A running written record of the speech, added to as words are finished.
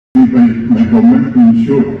by my government to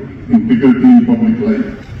ensure integrity in public life.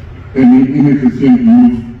 Any inefficient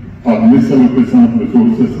use or misallocation of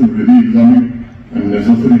resources will be re-examined and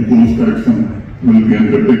necessary course correction will be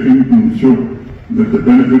undertaken to ensure that the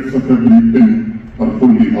benefits of every penny are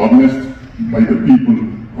fully harnessed by the people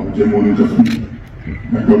of Jammu and Kashmir.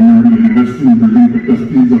 My government will invest in building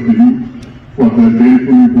capacities of the youth for their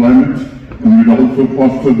gainful employment and will also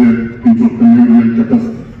foster their entrepreneurial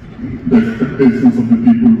capacity. The expectations of the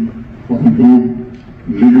people for improved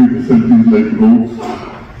living facilities like roads,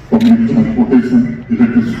 public transportation,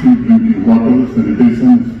 electricity, drinking water,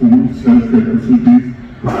 sanitation, schools, healthcare facilities,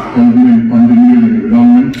 healthy and congenial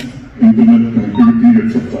environments, internet connectivity,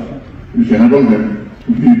 etc., which enable them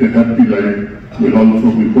to lead a happy life will also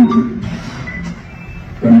be fulfilled.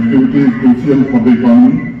 Connectivity is crucial for the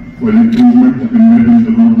economy. While improvements have been made in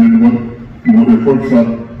the road network, more efforts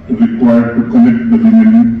are required to connect the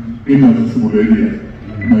remaining inaccessible areas.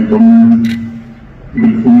 My government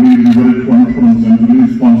will fully leverage funds from centrally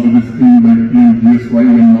sponsored schemes like PMGSY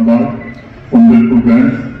and NABARD funded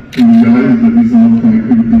programs to realize the vision of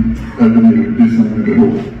connectivity as an invitation with the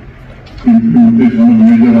road. Implementation of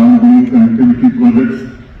major ongoing connectivity projects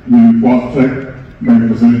will be fast-tracked by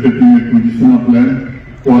facilitating acquisition of land,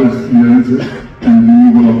 forest clearances, and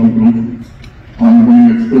removal of encroachments. Ongoing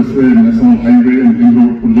expressway, national highway, and ring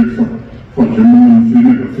road projects for Jammu and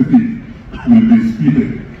Srinagar city will be speeded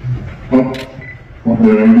up for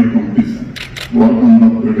their early completion. Work on the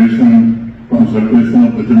upgradation and conservation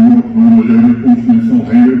of the Jammu-Pune national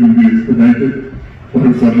highway will be expedited for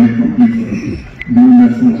its early completion. New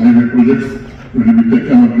national highway projects will be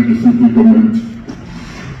taken up with the central government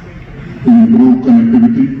to improve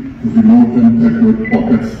connectivity to remote and backward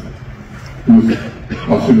pockets to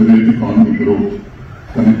accelerate economic growth.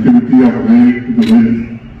 Connectivity of rail to the rail,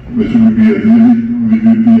 which will be a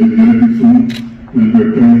reality soon, will be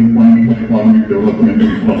a turning point for economic development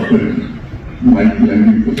and prosperity. Night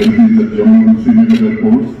landing facilities at Jammu and Srinagar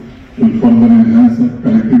airports will further enhance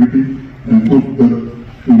connectivity and push the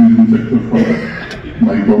tourism sector further.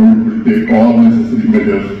 My government will take all necessary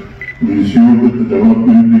measures to ensure that the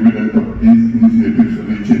development dividend of these initiatives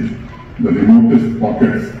reaches the remotest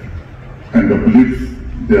pockets and uplifts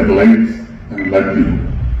their lives and livelihood.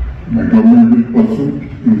 My government will pursue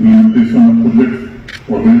implementation of projects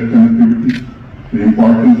for rail connectivity to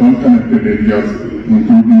important unconnected areas,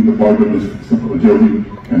 including the border districts of Rajouri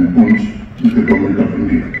and Poonch, with the government of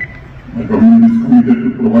India. My government is committed to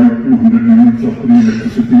provide 200 units of free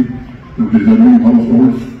electricity to deserving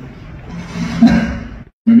households.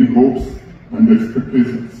 Many hopes and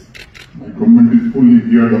expectations. My government is fully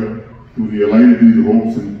geared up to realize these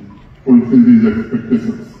hopes and fulfill these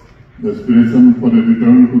expectations. The aspiration for a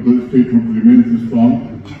return to the statehood remains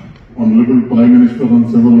strong. Honorable Prime Minister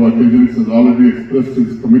on several occasions has already expressed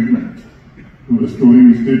his commitment to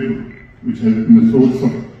restoring statehood, which has been a source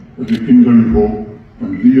of rekindled hope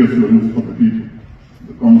and reassurance for the people.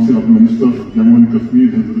 The Council of Ministers of Jammu and Kashmir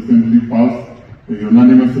has recently passed a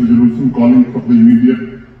unanimous resolution calling for the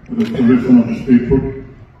immediate restoration of statehood.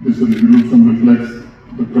 This resolution reflects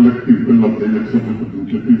the collective will of the elected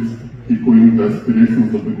representatives, echoing the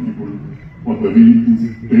aspirations of the people for the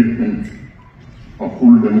reinstatement of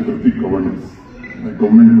full democratic governance. My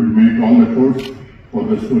government will make all efforts for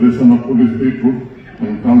the restoration of full statehood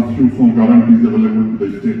and constitutional guarantees available to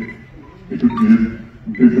the state. It would be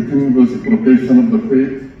befitting the reciprocation of the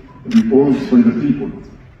faith reposed by the people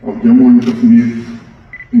of Jammu and Kashmir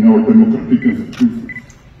in our democratic institutions.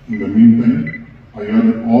 In the meantime, I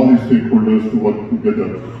urge all stakeholders to work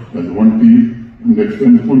together as one team and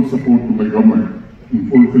extend full support to my government in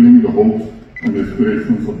fulfilling the hopes and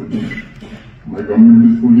aspirations of the people. My government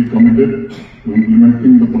is fully committed to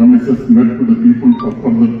implementing the promises made to the people for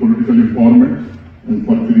further political empowerment and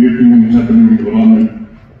for creating an enabling environment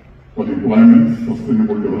for employment,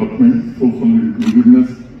 sustainable development, social inclusiveness,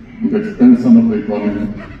 and expansion of the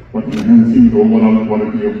economy for enhancing the overall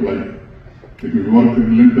quality of life. It will work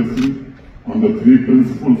relentlessly on the three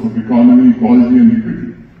principles of economy, ecology, and equity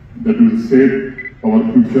that will shape our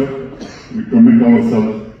future. We commit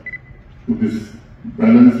ourselves to this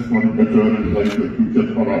balance for a better and brighter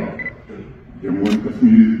future for all. Jammu and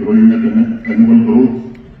Kashmir is growing at an annual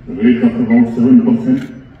growth rate of about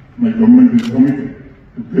 7%. My government is committed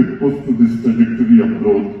to give push to this trajectory of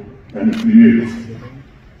growth and create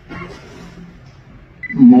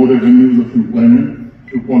more avenues of employment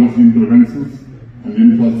through policy interventions and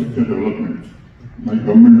infrastructure development. My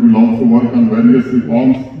government will also work on various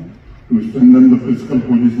reforms to strengthen the fiscal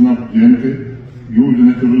position of J&K. Huge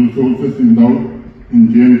natural resources endowed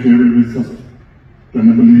in J&K will be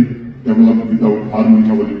sustainably developed without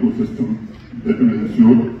harming our ecosystem. That will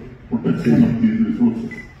ensure protection of these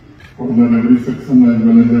resources. Further, every section as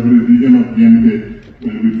well as every region of JNK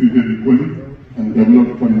will be treated equally and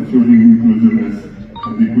developed for ensuring inclusiveness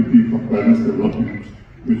and equity for balanced development,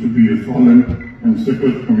 which will be a solemn and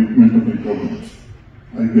sacred commitment of the government.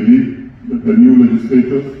 I believe that the new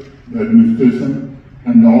legislators, the administration,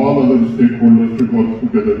 and all other stakeholders should work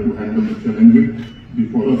together to handle the challenges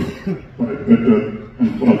before us for a better and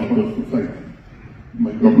prosperous society.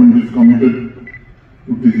 My government is committed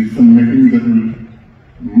to decision making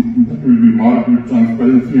that will be marked with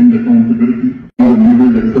transparency and accountability. The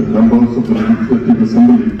newly elected members of the Legislative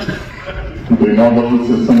Assembly to the inaugural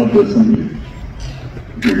session of the Assembly.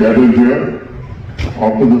 We gathered here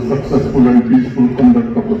after the successful and peaceful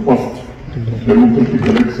conduct of the first democratic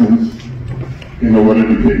elections in over a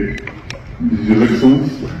decade. These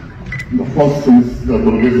elections, the first since the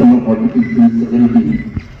abrogation of Article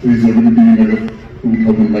 370 in August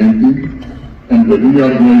 2019 and the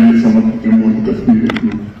reorganization of Jammu and Kashmir into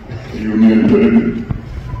a union territory,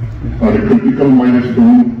 are a critical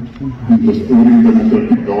milestone in restoring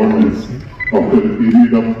democratic governance after a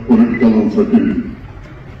period of political uncertainty.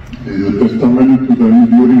 It is a testament to the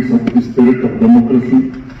endurance of the spirit of democracy,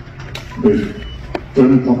 the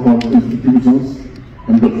strength of our institutions,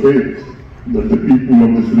 and the faith that the people of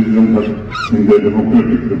this region have in their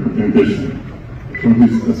democratic representation through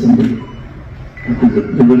this assembly. It is a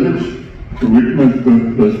privilege to witness the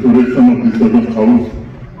restoration of this august house,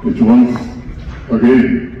 which once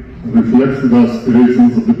again reflects the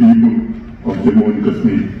aspirations of the people of Jammu and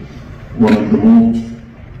Kashmir. One of the most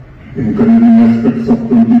encouraging aspects of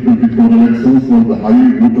 2024 elections was the high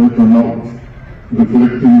voter turnout,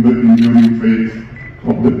 reflecting the enduring faith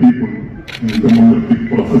of the people in democratic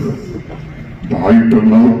processes. The high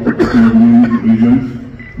turnout in regions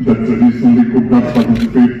that traditionally could not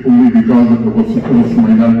participate fully because of the vociferous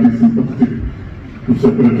minority sympathy to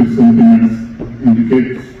separatist sentiments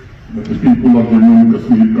indicates that the people of Jammu and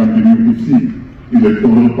Kashmir continue to see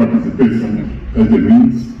electoral participation as a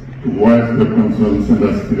means to voice their concerns and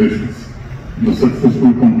aspirations. The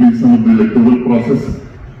successful completion of the electoral process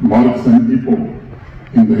marks an epoch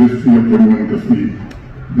in the history of Jammu and Kashmir.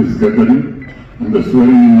 This gathering and the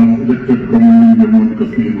swearing-in of elected government in Jammu and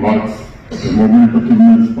Kashmir marks a moment of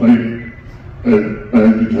immense pride,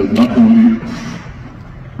 as it has not only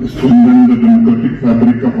strengthened the democratic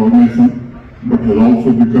fabric of our nation, but has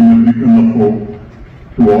also become a beacon of hope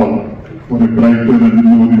to all for a brighter and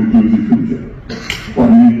more inclusive future. For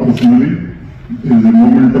me personally, there is a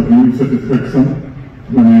moment of huge satisfaction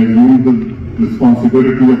when I assumed the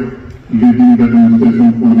responsibility of leading the administration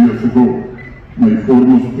 4 years ago. My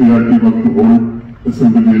foremost priority was to hold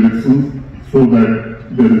assembly elections so that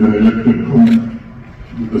there is an elected government.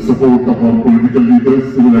 With the support of our political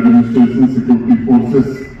leaders, civil administration, security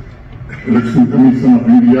forces, Election Commission of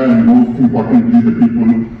India, and most importantly the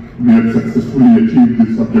people, we have successfully achieved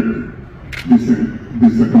this objective.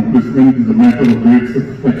 This accomplishment is a matter of great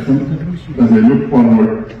satisfaction as I look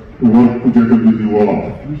forward to work together with you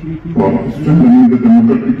all for strengthening the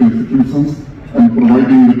democratic institutions and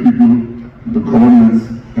providing the people the governance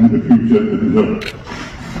and the future they deserve.